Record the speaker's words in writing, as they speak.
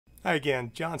Hi again,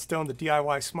 John Stone, the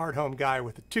DIY Smart Home Guy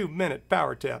with a 2-minute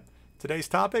power tip. Today's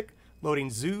topic, loading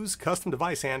Zooz Custom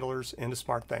Device Handlers into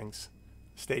SmartThings.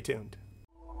 Stay tuned.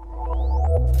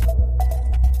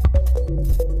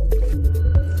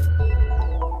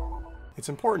 It's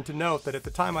important to note that at the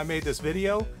time I made this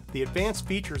video, the advanced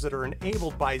features that are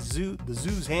enabled by the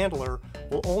Zooz handler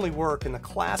will only work in the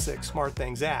Classic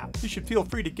SmartThings app. You should feel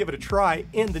free to give it a try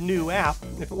in the new app.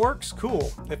 If it works,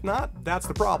 cool. If not, that's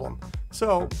the problem.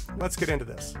 So let's get into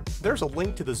this. There's a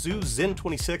link to the Zooz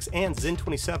Zin26 and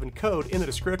Zin27 code in the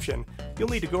description. You'll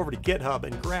need to go over to GitHub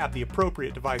and grab the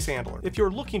appropriate device handler. If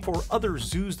you're looking for other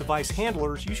Zooz device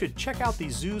handlers, you should check out the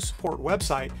Zooz support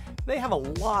website. They have a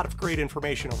lot of great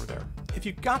information over there. If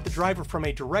you got the driver from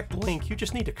a direct link, you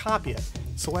just need to copy it.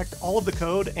 Select all of the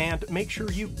code and make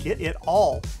sure you get it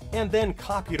all, and then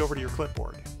copy it over to your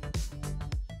clipboard.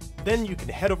 Then you can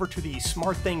head over to the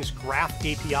SmartThings Graph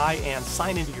API and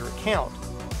sign into your account.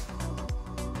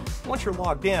 Once you're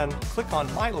logged in, click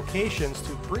on My Locations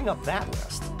to bring up that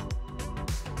list.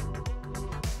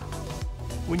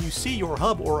 When you see your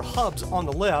hub or hubs on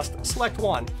the list, select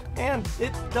one, and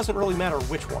it doesn't really matter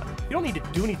which one. You don't need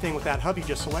to do anything with that hub you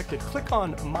just selected. Click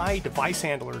on My Device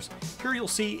Handlers. Here you'll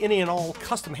see any and all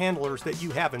custom handlers that you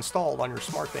have installed on your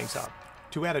SmartThings hub.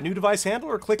 To add a new device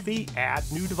handler, click the Add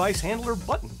New Device Handler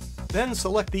button. Then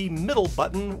select the middle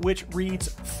button, which reads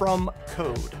From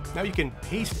Code. Now you can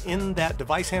paste in that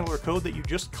device handler code that you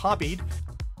just copied.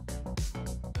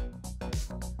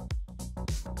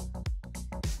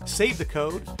 Save the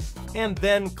code, and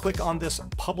then click on this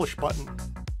Publish button.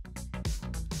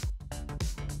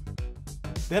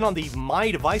 Then on the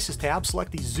My Devices tab,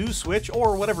 select the Zooz Switch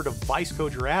or whatever device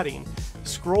code you're adding.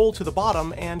 Scroll to the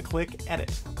bottom and click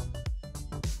Edit.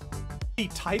 In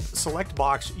the Type Select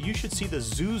box, you should see the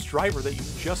Zooz driver that you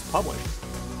just published.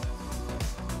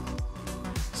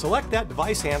 Select that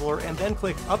device handler and then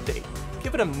click Update.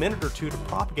 Give it a minute or two to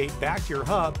propagate back to your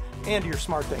hub and your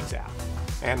SmartThings app.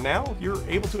 And now you're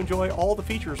able to enjoy all the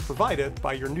features provided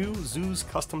by your new Zooz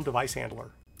Custom Device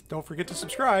Handler. Don't forget to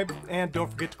subscribe, and don't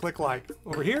forget to click like.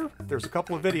 Over here, there's a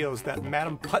couple of videos that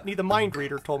Madam Putney the Mind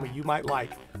Reader told me you might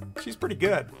like. She's pretty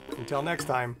good. Until next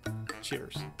time,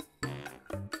 cheers.